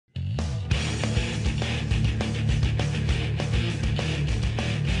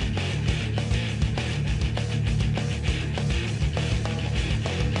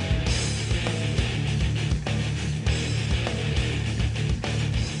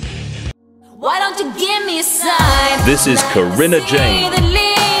Why don't you give me a sign? This is Corinna Jane. That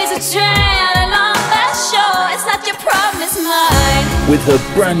leads a trail along that shore. It's not your problem, it's mine. With her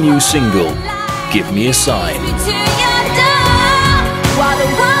brand new single, Give Me a Sign. To your door, while the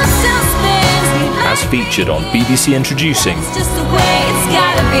world still spins. As featured on BBC Introducing. It's just the way it's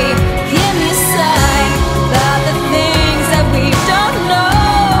gotta be. Give me a sign about the things that we don't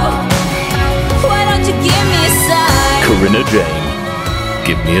know. Why don't you give me a sign? Corinna Jane,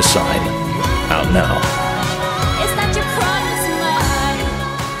 Give Me a Sign. Out now. It's not your problem, it's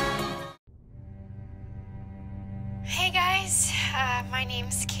mine. Hey guys, my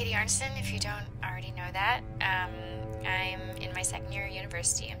name's Katie Arnson, if you don't already know that. I'm in my second year at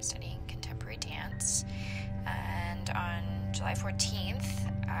university. I'm studying contemporary dance. And on July 14th,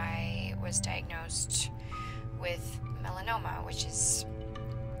 I was diagnosed with melanoma, which is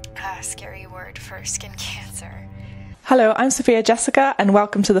a scary word for skin cancer. Hello, I'm Sophia Jessica, and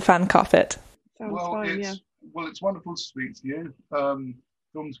welcome to the Fan Carpet. It's wonderful to speak to you.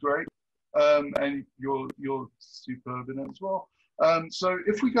 Film's great, and you're superb in it as well. So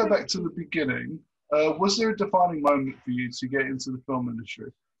if we go back to the beginning, was there a defining moment for you to get into the film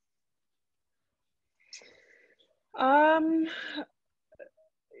industry? I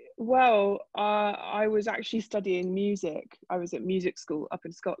was actually studying music. I was at music school up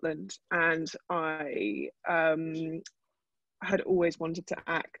in Scotland, and I had always wanted to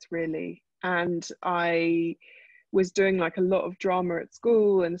act, really. And I was doing like a lot of drama at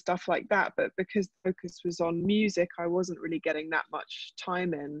school and stuff like that, but because the focus was on music, I wasn't really getting that much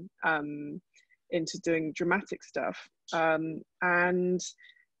time into doing dramatic stuff. And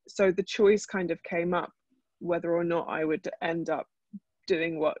so the choice kind of came up whether or not I would end up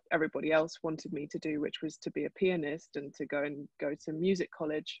doing what everybody else wanted me to do, which was to be a pianist and to go to music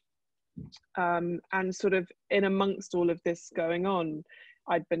college. And sort of in amongst all of this going on,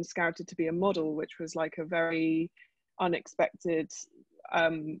 I'd been scouted to be a model, which was like a very unexpected,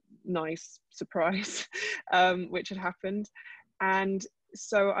 nice surprise, which had happened. And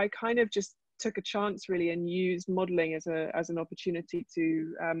so I kind of just took a chance really and used modeling as an opportunity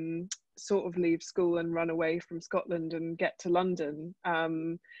to sort of leave school and run away from Scotland and get to London.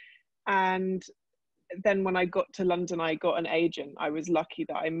 And then when I got to London, I got an agent. I was lucky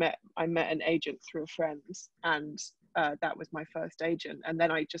that I met an agent through a friend, and that was my first agent. And then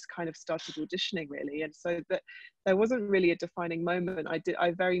I just kind of started auditioning, really. And so that there wasn't really a defining moment. I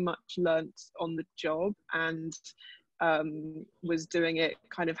very much learnt on the job, and was doing it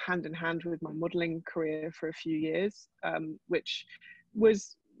kind of hand in hand with my modeling career for a few years, which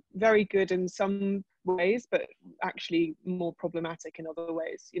was very good in some ways, but actually more problematic in other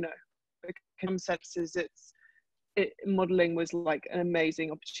ways. You know, in some senses, modeling was like an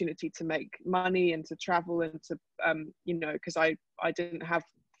amazing opportunity to make money and to travel and to, because I didn't have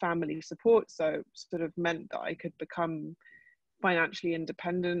family support, so sort of meant that I could become financially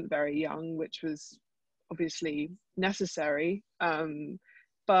independent very young, which was obviously necessary.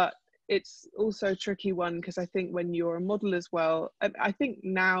 But it's also a tricky one, because I think when you're a model as well, I think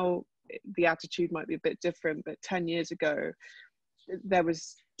now the attitude might be a bit different, but 10 years ago, there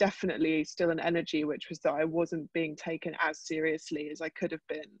was definitely still an energy, which was that I wasn't being taken as seriously as I could have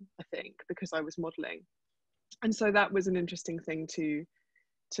been, I think, because I was modeling. And so that was an interesting thing to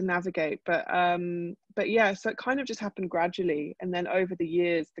navigate. But yeah, so it kind of just happened gradually. And then over the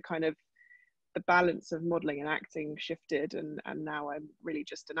years, the balance of modeling and acting shifted, and now I'm really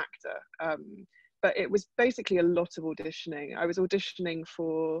just an actor. But it was basically a lot of auditioning. I was auditioning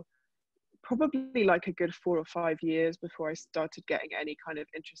for probably like a good 4 or 5 years before I started getting any kind of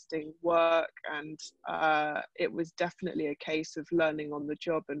interesting work. And it was definitely a case of learning on the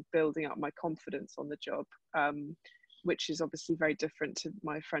job and building up my confidence on the job, which is obviously very different to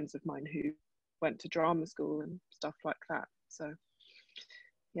my friends of mine who went to drama school and stuff like that. So,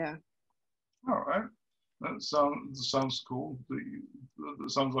 yeah. All right, that sounds cool.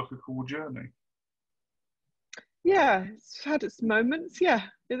 That sounds like a cool journey. Yeah, it's had its moments. Yeah,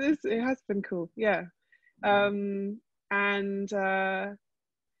 it has been cool. Yeah. And I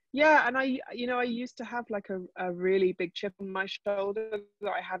used to have like a really big chip on my shoulder that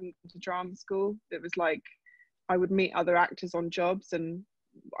I hadn't been to drama school. It was like I would meet other actors on jobs, and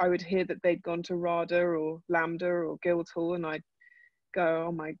I would hear that they'd gone to RADA or LAMDA or Guildhall, and I'd go,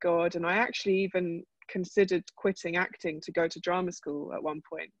 oh my God. And I actually even considered quitting acting to go to drama school at one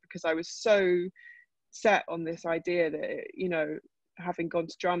point, because I was so set on this idea that, you know, having gone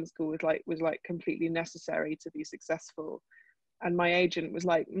to drama school was like completely necessary to be successful. And my agent was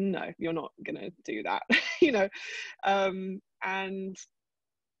like, no, you're not gonna do that. you know.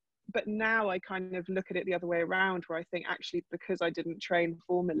 But now I kind of look at it the other way around, where I think actually, because I didn't train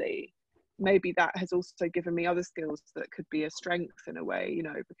formally, maybe that has also given me other skills that could be a strength in a way, you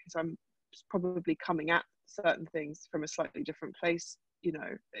know, because I'm probably coming at certain things from a slightly different place, you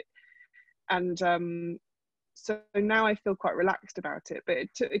know. And so now I feel quite relaxed about it, but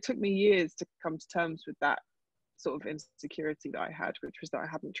it took me years to come to terms with that sort of insecurity that I had, which was that I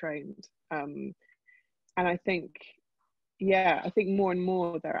hadn't trained. And I think, yeah, I think more and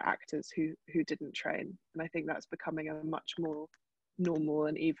more there are actors who didn't train, and I think that's becoming a much more normal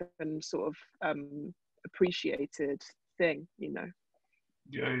and even sort of appreciated thing, you know.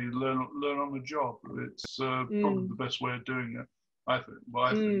 Yeah, you learn on the job. It's probably the best way of doing it, I think. Well,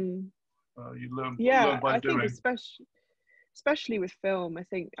 I think you learn by doing. I think especially with film,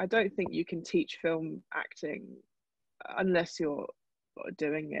 I don't think you can teach film acting unless you're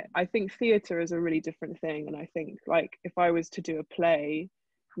doing it. I think theatre is a really different thing, and I think, like, if I was to do a play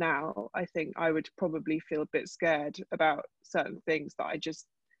now, I think I would probably feel a bit scared about certain things that I just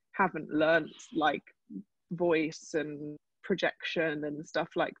haven't learned, like voice and projection and stuff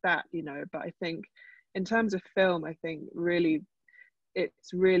like that, you know. But I think in terms of film, I think really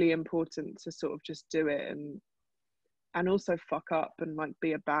it's really important to sort of just do it and also fuck up and like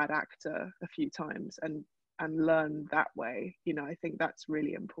be a bad actor a few times and learn that way, you know. I think that's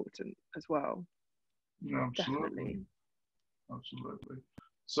really important as well. Yeah, Definitely. Absolutely.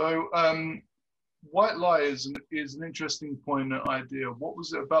 So White Lie is an interesting point and idea. What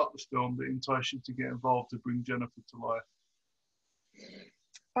was it about the film that enticed you to get involved to bring Jennifer to life?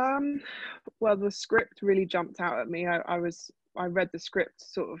 Well, the script really jumped out at me. I read the script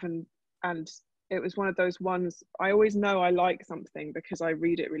sort of and it was one of those ones, I always know I like something because I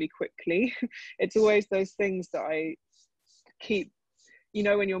read it really quickly. It's always those things that I keep, you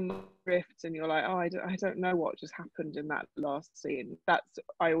know, when your mind drifts and you're like, oh, I don't know what just happened in that last scene. That's,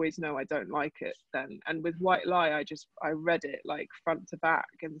 I always know I don't like it then. And with White Lie, I read it like front to back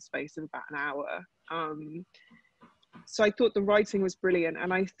in the space of about an hour. So I thought the writing was brilliant,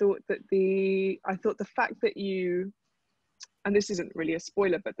 and I thought the fact that you, and this isn't really a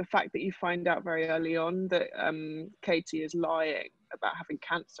spoiler, but the fact that you find out very early on that Katie is lying about having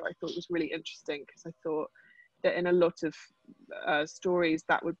cancer, I thought was really interesting, because I thought that in a lot of stories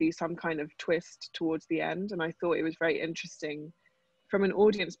that would be some kind of twist towards the end, and I thought it was very interesting from an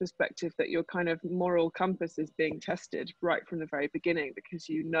audience perspective that your kind of moral compass is being tested right from the very beginning, because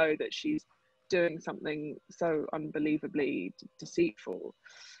you know that she's doing something so unbelievably deceitful.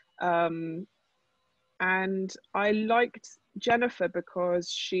 And I liked Jennifer because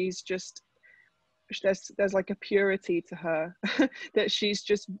she's just, there's like a purity to her that she's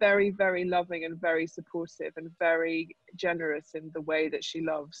just very, very loving and very supportive and very generous in the way that she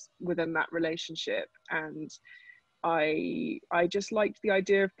loves within that relationship. And I just liked the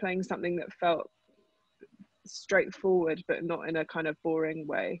idea of playing something that felt straightforward but not in a kind of boring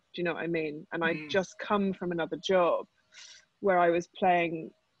way. Do you know what I mean? And I just come from another job where I was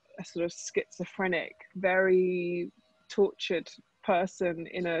playing a sort of schizophrenic, very tortured person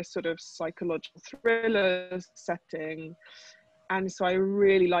in a sort of psychological thriller setting, and so I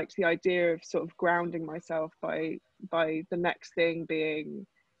really liked the idea of sort of grounding myself by the next thing being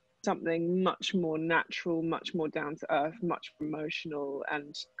something much more natural, much more down to earth, much more emotional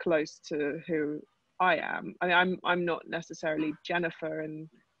and close to who I am. I mean, I'm not necessarily Jennifer in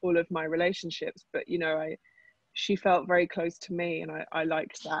all of my relationships, but you know, she felt very close to me, and I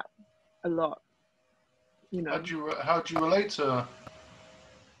liked that a lot. You know. How do you relate to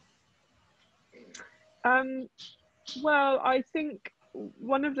her? Well, I think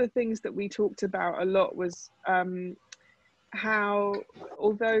one of the things that we talked about a lot was how,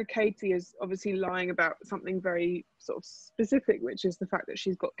 although Katie is obviously lying about something very sort of specific, which is the fact that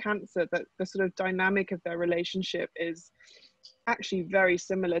she's got cancer, that the sort of dynamic of their relationship is actually very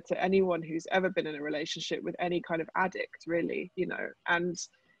similar to anyone who's ever been in a relationship with any kind of addict, really, you know. And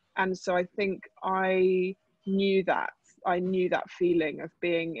so I think I knew that feeling of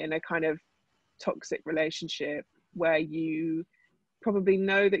being in a kind of toxic relationship where you probably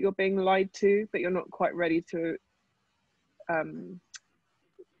know that you're being lied to, but you're not quite ready to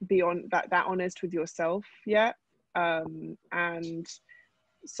be on that honest with yourself yet. And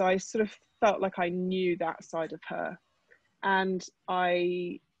so I sort of felt like I knew that side of her, and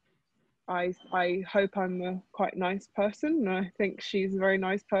I hope I'm a quite nice person, and I think she's a very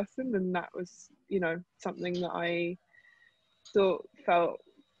nice person, and that was, you know, something that I felt,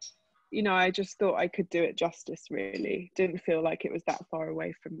 you know, I just thought I could do it justice, really. Didn't feel like it was that far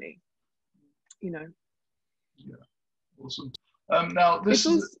away from me, you know. Yeah, awesome. Now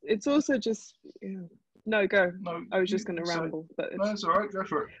it's also just, yeah. No, go. No, I was just going to ramble, but no, it's all right. Go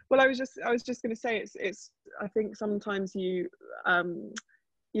for it. Well, I was just going to say it's. I think sometimes you,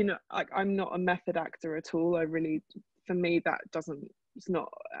 you know, like, I'm not a method actor at all. I really, for me, that's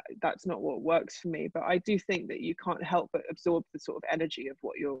not what works for me. But I do think that you can't help but absorb the sort of energy of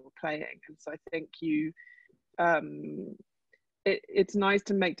what you're playing, and so I think it's nice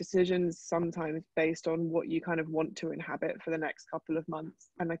to make decisions sometimes based on what you kind of want to inhabit for the next couple of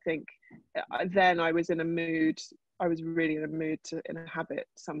months. And I think then I was really in a mood to inhabit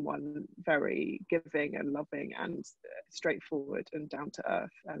someone very giving and loving and straightforward and down to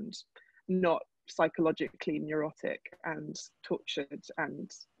earth, and not psychologically neurotic and tortured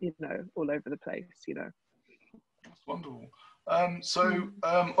and, you know, all over the place, you know. That's wonderful.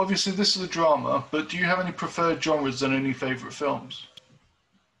 Obviously this is a drama, but do you have any preferred genres and any favourite films?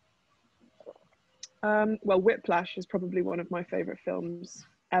 Well, Whiplash is probably one of my favourite films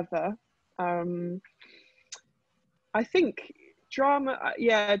ever. I think drama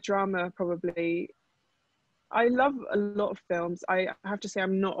probably. I love a lot of films. I have to say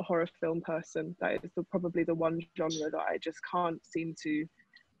I'm not a horror film person. That is probably the one genre that I just can't seem to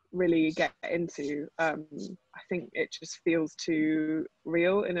really get into. I think it just feels too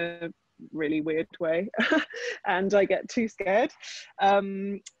real in a really weird way, and I get too scared.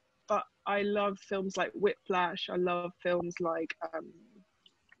 But I love films like Whiplash. I love films like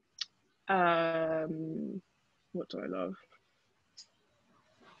what do I love?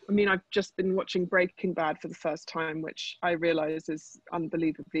 I mean, I've just been watching Breaking Bad for the first time, which I realise is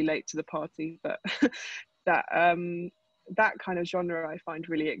unbelievably late to the party, but that kind of genre I find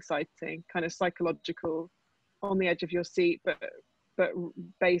really exciting, kind of psychological, on the edge of your seat, but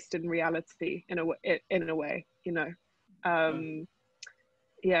based in reality in a way, you know.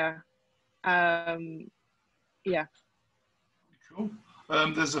 Yeah. Cool.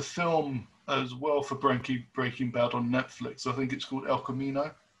 There's a film as well for Breaking Bad on Netflix. I think it's called El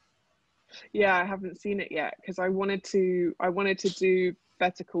Camino. Yeah, I haven't seen it yet because I wanted to do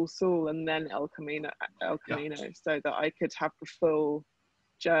Better Call Saul and then El Camino, so that I could have the full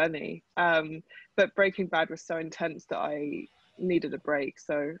journey. But Breaking Bad was so intense that I needed a break.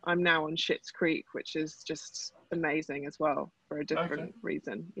 So I'm now on Schitt's Creek, which is just amazing as well for a different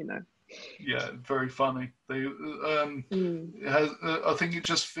reason, you know. Yeah, very funny. They I think it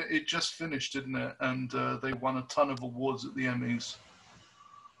just finished, didn't it? And they won a ton of awards at the Emmys.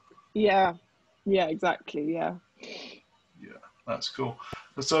 Yeah, exactly. Yeah, that's cool.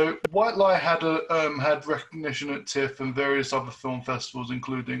 So White Lie had had recognition at TIFF and various other film festivals,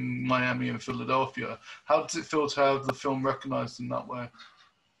 including Miami and Philadelphia. How does it feel to have the film recognized in that way?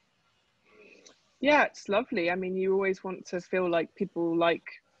 Yeah, it's lovely. I mean, you always want to feel like people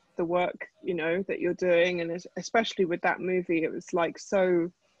like the work, you know, that you're doing, and especially with that movie, it was like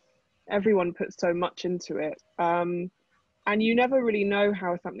everyone put so much into it. And you never really know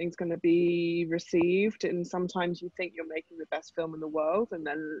how something's going to be received, and sometimes you think you're making the best film in the world and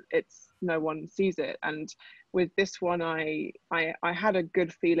then no one sees it. And with this one, I had a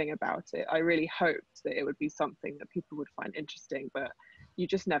good feeling about it. I really hoped that it would be something that people would find interesting, but you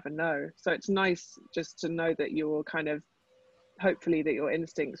just never know. So it's nice just to know that you're kind of, hopefully that your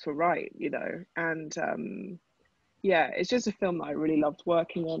instincts were right, you know. And yeah, it's just a film that I really loved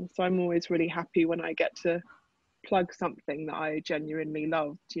working on, so I'm always really happy when I get to plug something that I genuinely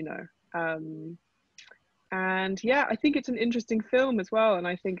loved, you know. And yeah, I think it's an interesting film as well, and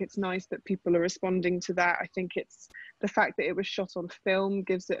I think it's nice that people are responding to that. I think it's the fact that it was shot on film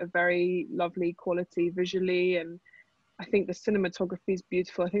gives it a very lovely quality visually, and I think the cinematography is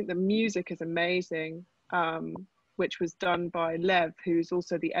beautiful. I think the music is amazing, which was done by Lev, who's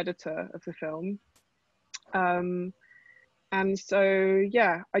also the editor of the film. And so,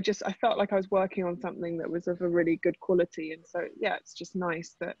 yeah, I felt like I was working on something that was of a really good quality. And so, yeah, it's just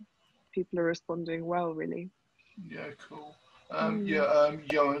nice that people are responding well, really. Yeah, cool. Yonah and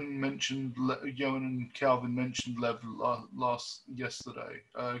Calvin mentioned Lev yesterday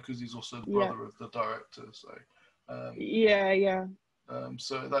because he's also the brother of the director. So,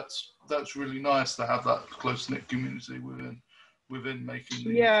 so that's really nice to have that close-knit community within making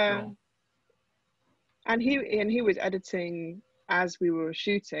the film. And he was editing as we were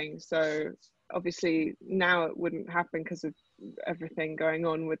shooting, so obviously now it wouldn't happen because of everything going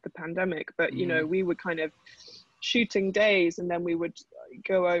on with the pandemic. But you know, we were kind of shooting days, and then we would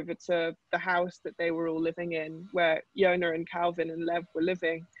go over to the house that they were all living in, where Yonah and Calvin and Lev were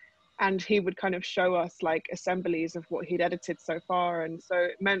living, and he would kind of show us like assemblies of what he'd edited so far. And so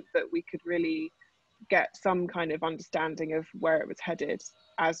it meant that we could really get some kind of understanding of where it was headed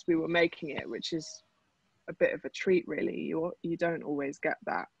as we were making it, which is a bit of a treat, really. You don't always get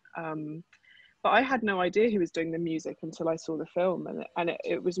that. But I had no idea he was doing the music until I saw the film, and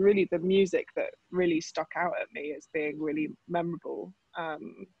it was really the music that really stuck out at me as being really memorable.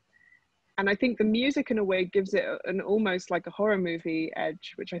 And I think the music in a way gives it an almost like a horror movie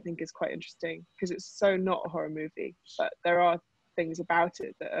edge, which I think is quite interesting because it's so not a horror movie, but there are things about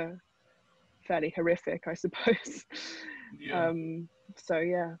it that are fairly horrific, I suppose. Yeah. So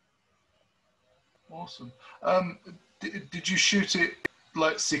yeah. Awesome. Did you shoot it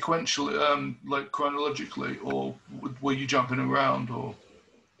like sequentially, like chronologically, or were you jumping around, or?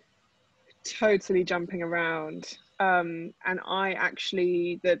 Totally jumping around. And I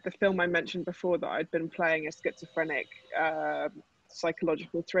actually, the film I mentioned before that I'd been playing a schizophrenic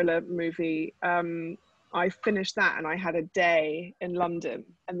psychological thriller movie, I finished that and I had a day in London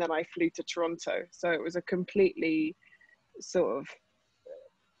and then I flew to Toronto. So it was a completely sort of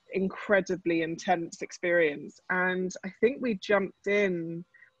incredibly intense experience. And I think we jumped in,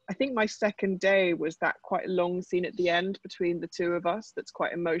 I think my second day was that quite long scene at the end between the two of us that's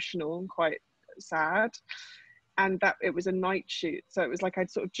quite emotional and quite sad. And that it was a night shoot. So it was like I'd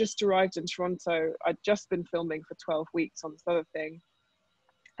sort of just arrived in Toronto. I'd just been filming for 12 weeks on this other thing.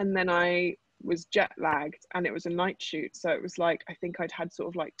 And then I was jet lagged and it was a night shoot. So it was like, I think I'd had sort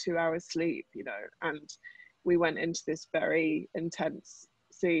of like 2 hours sleep, you know, and we went into this very intense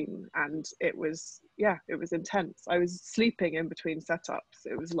scene and it was, yeah, it was intense. I was sleeping in between setups.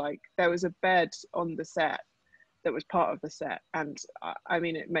 It was like, there was a bed on the set that was part of the set. And I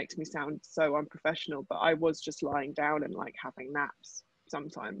mean, it makes me sound so unprofessional, but I was just lying down and like having naps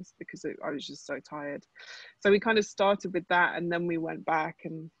sometimes because I was just so tired. So we kind of started with that and then we went back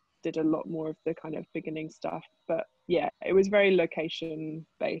and did a lot more of the kind of beginning stuff. But yeah, it was very location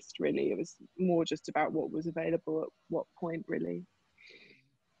based really. It was more just about what was available at what point really.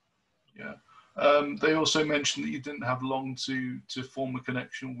 Yeah. They also mentioned that you didn't have long to form a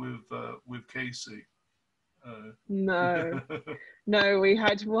connection with Kacey. No, no, we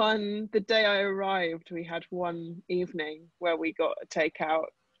had one, the day I arrived, we had one evening where we got a takeout,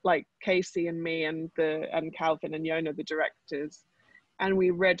 like Kacey and me and Calvin and Yonah, the directors, and we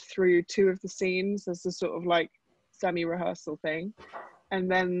read through 2 of the scenes as a sort of like semi-rehearsal thing. And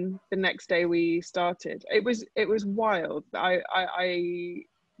then the next day we started. It was wild.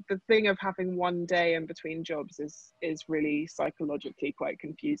 The thing of having one day in between jobs is really psychologically quite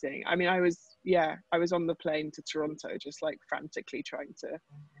confusing. I mean, I was on the plane to Toronto just like frantically trying to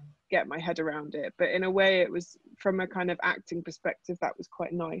get my head around it. But in a way, it was, from a kind of acting perspective, that was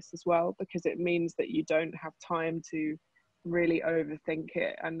quite nice as well, because it means that you don't have time to really overthink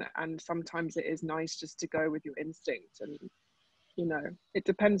it. And sometimes it is nice just to go with your instinct. And, you know, it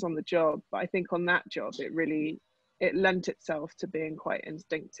depends on the job. But I think on that job, it lent itself to being quite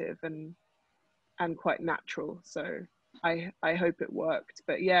instinctive and quite natural. So I hope it worked.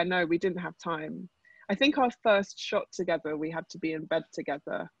 But yeah, no, we didn't have time. I think our first shot together, we had to be in bed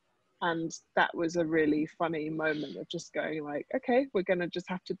together. And that was a really funny moment of just going like, okay, we're going to just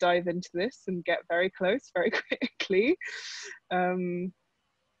have to dive into this and get very close very quickly.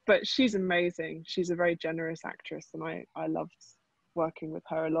 But she's amazing. She's a very generous actress and I loved working with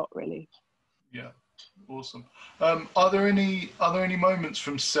her a lot, really. Yeah. Awesome. Are there any moments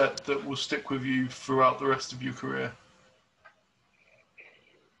from set that will stick with you throughout the rest of your career?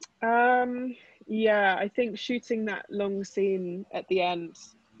 Yeah, I think shooting that long scene at the end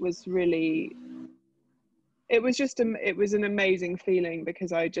was really, it was an amazing feeling,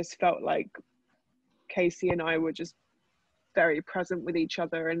 because I just felt like Kacey and I were just very present with each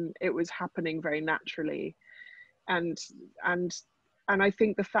other and it was happening very naturally. And I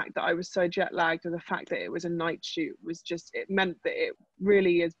think the fact that I was so jet lagged and the fact that it was a night shoot was just, it meant that it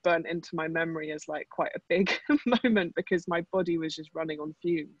really is burnt into my memory as like quite a big moment, because my body was just running on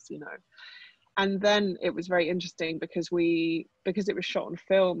fumes, you know. And then it was very interesting because it was shot on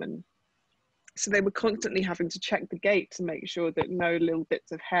film, and so they were constantly having to check the gate to make sure that no little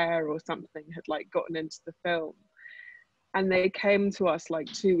bits of hair or something had like gotten into the film. And they came to us like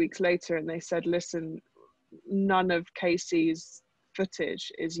 2 weeks later and they said, listen, none of Kacey's footage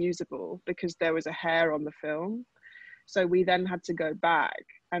is usable because there was a hair on the film. So we then had to go back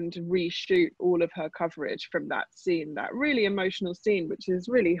and reshoot all of her coverage from that scene, that really emotional scene, which is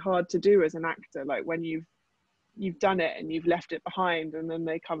really hard to do as an actor, like when you've done it and you've left it behind and then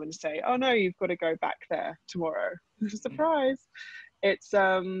they come and say, oh no, you've got to go back there tomorrow. Surprise. It's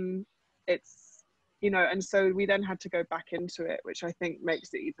you know, and so we then had to go back into it, which I think makes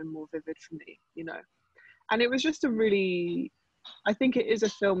it even more vivid for me, you know. And it was just I think it is a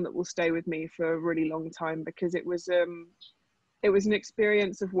film that will stay with me for a really long time, because it was an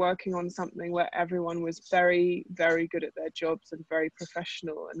experience of working on something where everyone was very, very good at their jobs and very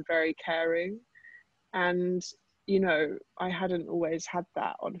professional and very caring. And, you know, I hadn't always had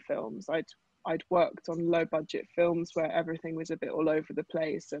that on films. I'd worked on low budget films where everything was a bit all over the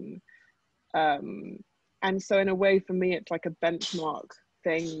place, and so in a way for me it's like a benchmark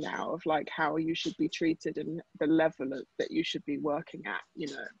thing now of like how you should be treated and the level that you should be working at, you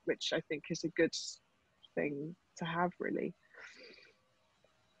know, which I think is a good thing to have, really.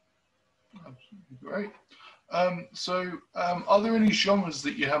 Absolutely great. Are there any genres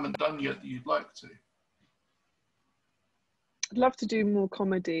that you haven't done yet that you'd like to? I'd love to do more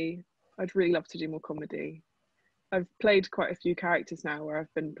comedy. I'd really love to do more comedy. I've played quite a few characters now where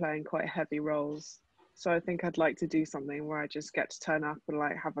I've been playing quite heavy roles. So I think I'd like to do something where I just get to turn up and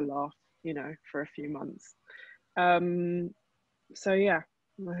like have a laugh, you know, for a few months. So yeah,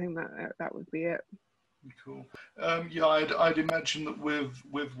 I think that would be it. Cool. Yeah, I'd imagine that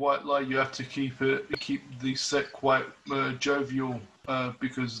with White Lie you have to keep the set quite jovial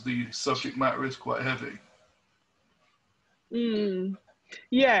because the subject matter is quite heavy.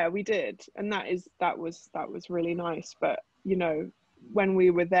 Yeah, we did, and that was really nice. But you know, when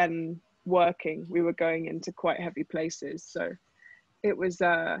we were then working, we were going into quite heavy places, so it was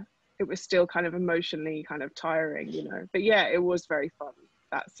still kind of emotionally kind of tiring, you know. But yeah, it was very fun,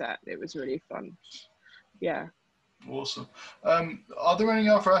 that set. It was really fun. Yeah. Awesome. Are there any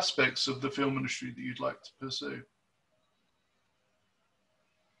other aspects of the film industry that you'd like to pursue?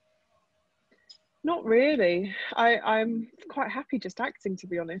 Not really. I'm quite happy just acting, to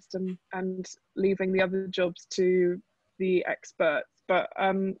be honest, and leaving the other jobs to the experts. But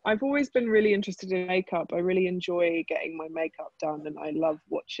I've always been really interested in makeup. I really enjoy getting my makeup done, and I love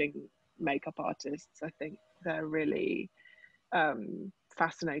watching makeup artists. I think they're really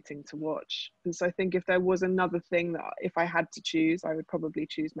fascinating to watch. And so I think if there was another thing that if I had to choose, I would probably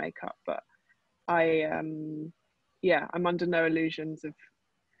choose makeup. But I'm under no illusions of,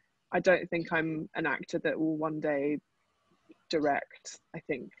 I don't think I'm an actor that will one day direct. I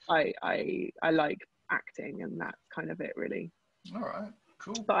think I like acting, and that's kind of it, really. All right,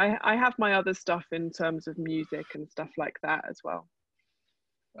 cool. But I have my other stuff in terms of music and stuff like that as well.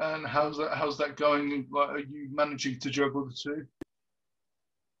 And how's that going? Like, are you managing to juggle the two?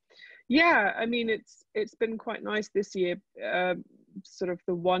 Yeah, I mean, it's been quite nice this year. Sort of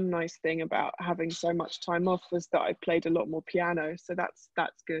the one nice thing about having so much time off was that I played a lot more piano, so that's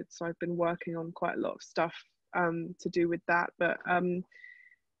good. So I've been working on quite a lot of stuff to do with that. But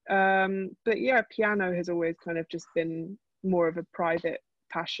yeah, piano has always kind of just been more of a private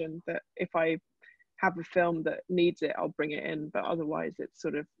passion, that if I have a film that needs it, I'll bring it in, but otherwise it's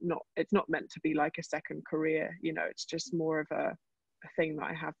sort of not meant to be like a second career, you know. It's just more of a thing that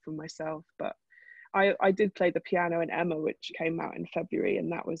I have for myself. But I did play the piano in Emma, which came out in February,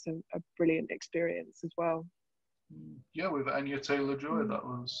 and that was a brilliant experience as well. Yeah, with Anya Taylor-Joy, that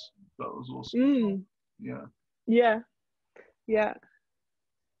was awesome. Yeah,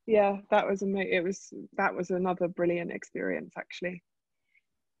 that was amazing. That was another brilliant experience, actually.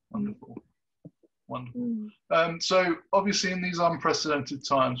 Wonderful. So obviously in these unprecedented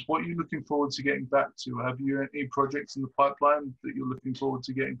times, what are you looking forward to getting back to? Have you any projects in the pipeline that you're looking forward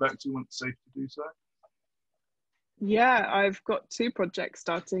to getting back to when it's safe to do so? Yeah, I've got 2 projects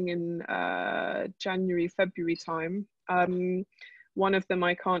starting in January, February time. One of them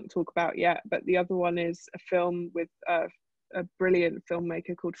I can't talk about yet, but the other one is a film with a brilliant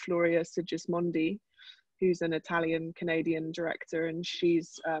filmmaker called Floria Sigismondi, who's an Italian-Canadian director, and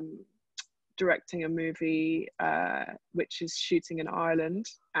she's directing a movie which is shooting in Ireland,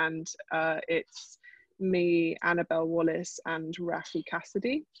 and it's me, Annabelle Wallis, and Rafi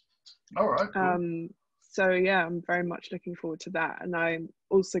Cassidy. All right. Cool. So yeah, I'm very much looking forward to that, and I'm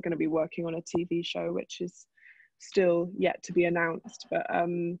also going to be working on a TV show which is still yet to be announced.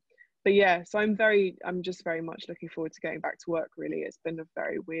 But yeah, so I'm just very much looking forward to getting back to work. Really, it's been a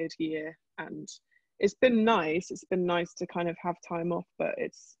very weird year, and it's been nice. It's been nice to kind of have time off, but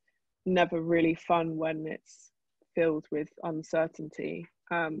it's never really fun when it's filled with uncertainty.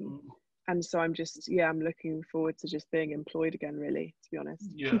 And so I'm looking forward to just being employed again, really, to be honest.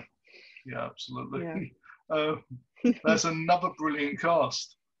 Yeah, absolutely. Yeah. That's another brilliant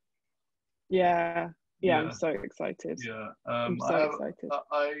cast. Yeah, I'm so excited. Yeah, I'm so excited.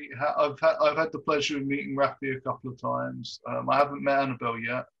 I've had the pleasure of meeting Rafi a couple of times. I haven't met Annabelle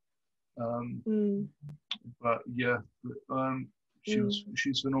yet, but yeah,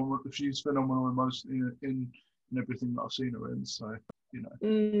 she's phenomenal. She's phenomenal in everything that I've seen her in. So you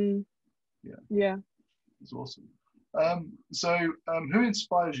know, yeah, it's awesome. So who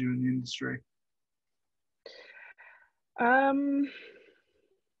inspires you in the industry?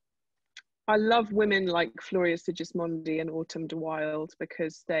 I love women like Floria Sigismondi and Autumn de Wilde,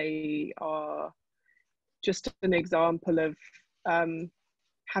 because they are just an example of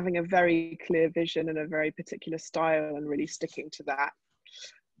having a very clear vision and a very particular style and really sticking to that.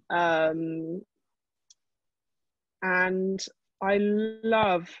 And I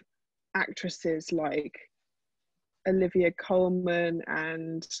love actresses like Olivia Colman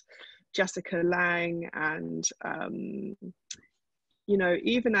and Jessica Lange and you know,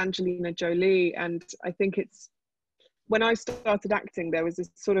 even Angelina Jolie. And I think it's, when I started acting, there was this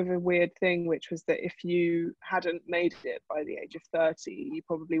sort of a weird thing, which was that if you hadn't made it by the age of 30, you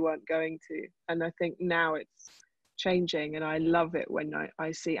probably weren't going to. And I think now it's changing, and I love it when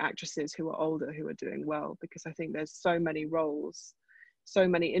I see actresses who are older who are doing well, because I think there's so many roles, so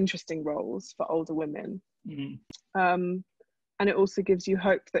many interesting roles for older women. And it also gives you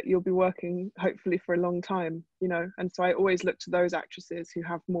hope that you'll be working hopefully for a long time, you know. And so I always look to those actresses who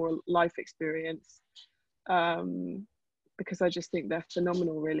have more life experience, because I just think they're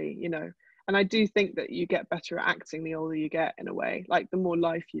phenomenal, really, you know. And I do think that you get better at acting the older you get, in a way. Like, the more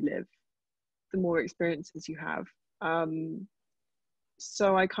life you live, the more experiences you have.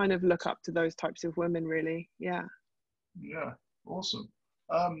 So I kind of look up to those types of women, really. Yeah. Yeah, awesome.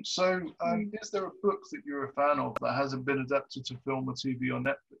 Is there a book that you're a fan of that hasn't been adapted to film or TV or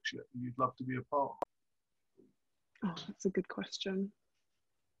Netflix yet and you'd love to be a part of? Oh, that's a good question.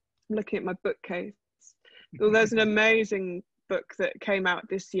 I'm looking at my bookcase. Well, there's an amazing book that came out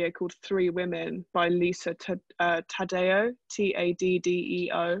this year called Three Women by Lisa Taddeo,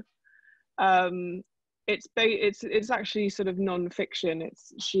 Taddeo. It's actually sort of non-fiction.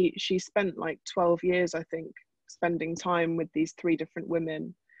 She spent like 12 years, I think, spending time with these three different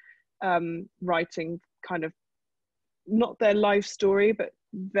women, writing kind of not their life story, but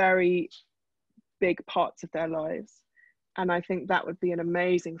very big parts of their lives. And I think that would be an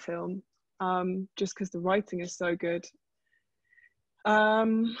amazing film, just because the writing is so good.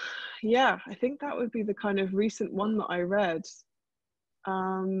 Yeah, I think that would be the kind of recent one that I read.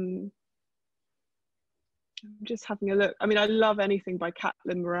 I'm just having a look. I mean, I love anything by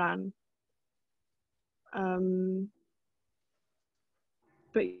Caitlin Moran.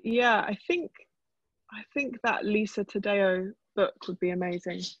 But yeah, I think that Lisa Taddeo book would be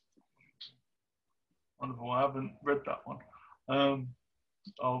amazing. Wonderful. I haven't read that one.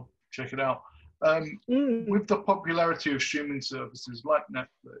 I'll check it out. With the popularity of streaming services like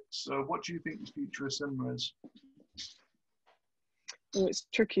Netflix, what do you think the future of cinema is? Oh, it's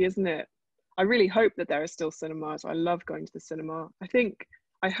tricky, isn't it? I really hope that there are still cinemas. I love going to the cinema.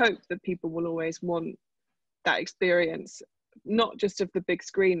 I hope that people will always want that experience, not just of the big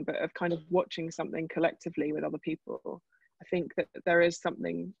screen, but of kind of watching something collectively with other people. I think that there is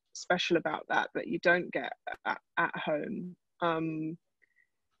something special about that you don't get at home.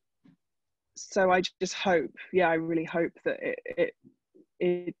 So I just hope, I really hope that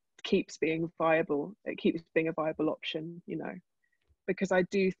it keeps being viable. It keeps being a viable option, you know, because I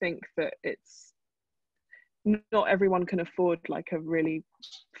do think that it's not everyone can afford like a really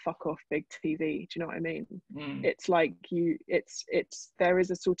fuck off big TV. Do you know what I mean? It's like there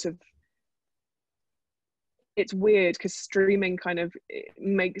is a sort of, it's weird because streaming kind of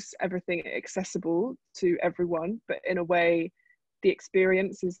makes everything accessible to everyone, but in a way the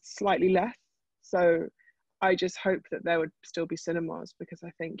experience is slightly less. So I just hope that there would still be cinemas, because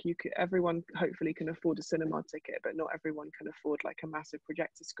I think everyone hopefully can afford a cinema ticket, but not everyone can afford like a massive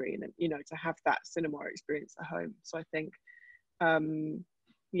projector screen and, you know, to have that cinema experience at home. So I think, I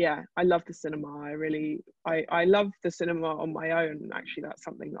love the cinema. I love the cinema on my own. Actually, that's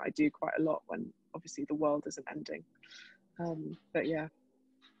something that I do quite a lot when obviously the world isn't ending. But yeah.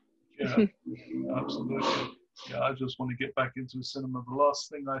 Yeah, absolutely. Yeah, I just want to get back into the cinema. The last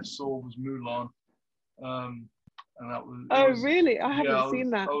thing I saw was Mulan. And that was. Really? I haven't seen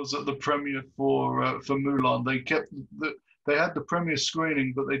that. I was at the premiere for Mulan. They had the premiere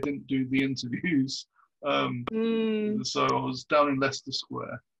screening, but they didn't do the interviews. So I was down in Leicester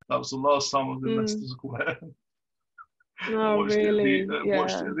Square. That was the last time I was in Leicester Square. Watched really?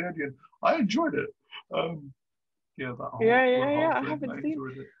 Watched it at the end. I enjoyed it. That whole I thing, haven't seen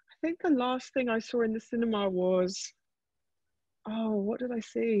it. I think the last thing I saw in the cinema was, what did I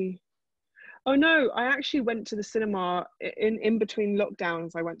see? Oh no, I actually went to the cinema in between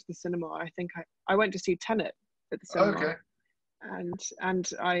lockdowns. I went to the cinema. I think I went to see Tenet at the cinema. Okay. And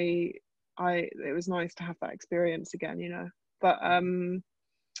it was nice to have that experience again, you know. But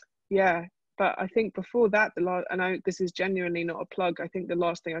but I think before that, this is genuinely not a plug, I think the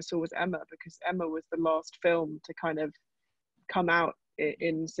last thing I saw was Emma, because Emma was the last film to kind of come out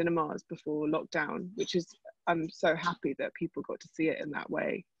in cinemas before lockdown, which is, I'm so happy that people got to see it in that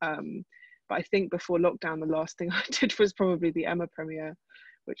way. But I think before lockdown, the last thing I did was probably the Emma premiere,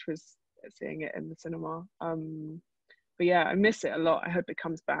 which was seeing it in the cinema. But yeah, I miss it a lot. I hope it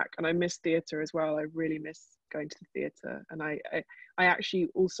comes back, and I miss theatre as well. I really miss going to the theatre, and I actually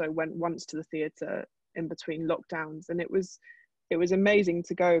also went once to the theatre in between lockdowns, and it was amazing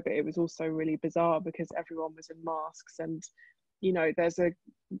to go, but it was also really bizarre because everyone was in masks, and you know, there's a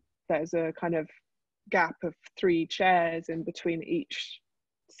kind of gap of 3 chairs in between each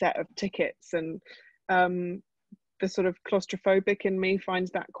set of tickets, and the sort of claustrophobic in me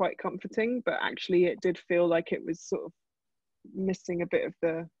finds that quite comforting, but actually it did feel like it was sort of missing a bit of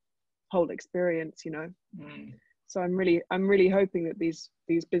the whole experience, you know. So I'm really hoping that these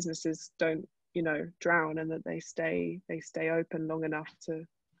businesses don't, you know, drown, and that they stay open long enough to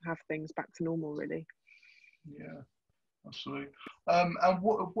have things back to normal, really. Yeah, absolutely. And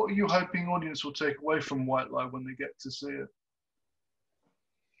what are you hoping audience will take away from White Lie when they get to see it?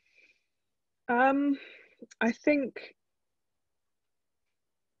 I think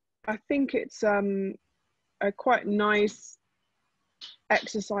it's a quite nice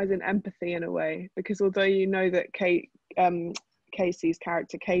exercise in empathy in a way, because although you know that Kacey's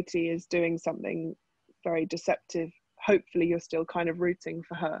character Katie is doing something very deceptive, hopefully you're still kind of rooting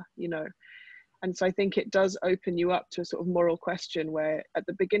for her, you know. And so I think it does open you up to a sort of moral question where at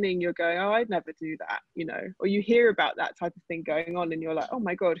the beginning you're going, oh, I'd never do that, you know, or you hear about that type of thing going on and you're like, oh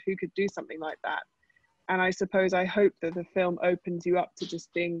my God, who could do something like that? And I suppose I hope that the film opens you up to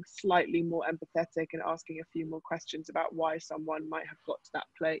just being slightly more empathetic and asking a few more questions about why someone might have got to that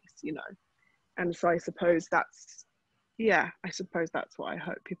place, you know. And so I suppose that's what I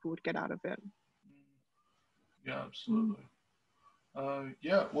hope people would get out of it. Yeah, absolutely.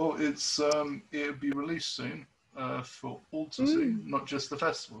 Yeah, well, it'll be released soon for all to see, not just the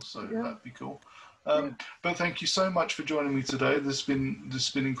festival. So that'd be cool. But thank you so much for joining me today. This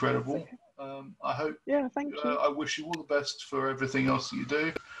has been incredible. I hope. Yeah, thank you. I wish you all the best for everything else that you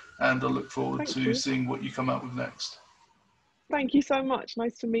do, and I look forward to seeing what you come out with next. Thank you so much.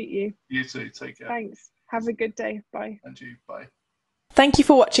 Nice to meet you. You too. Take care. Thanks. Have a good day. Bye. And you. Bye. Thank you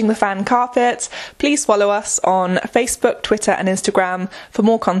for watching The Fan Carpet. Please follow us on Facebook, Twitter and Instagram for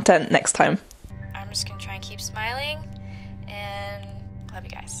more content next time. I'm just going to try and keep smiling, and love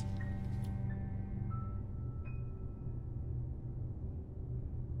you guys.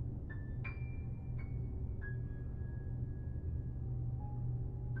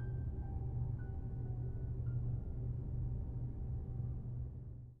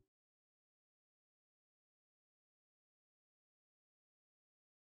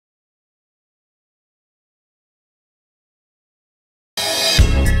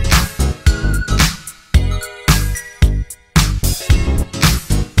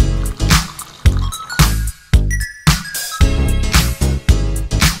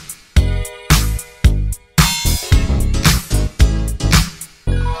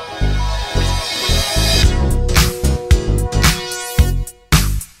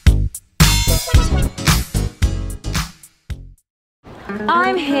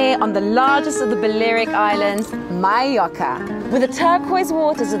 I'm here on the largest of the Balearic Islands, Mallorca, with the turquoise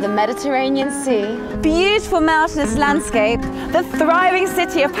waters of the Mediterranean Sea, beautiful mountainous landscape, the thriving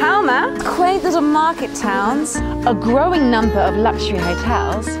city of Palma, quaint little market towns, a growing number of luxury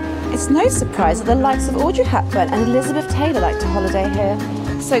hotels. It's no surprise that the likes of Audrey Hepburn and Elizabeth Taylor like to holiday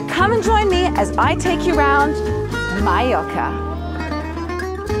here. So come and join me as I take you round Mallorca.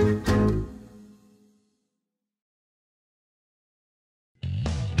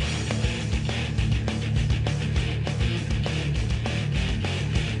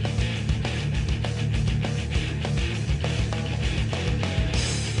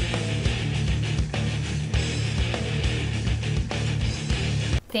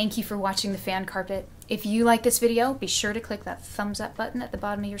 Thank you for watching The Fan Carpet. If you like this video, be sure to click that thumbs up button at the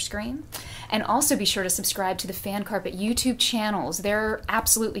bottom of your screen. And also be sure to subscribe to the Fan Carpet YouTube channels. They're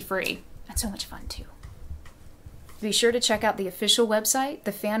absolutely free and so much fun too. Be sure to check out the official website,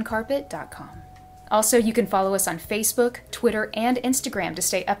 thefancarpet.com. Also, you can follow us on Facebook, Twitter, and Instagram to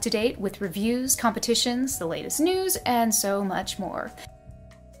stay up to date with reviews, competitions, the latest news, and so much more.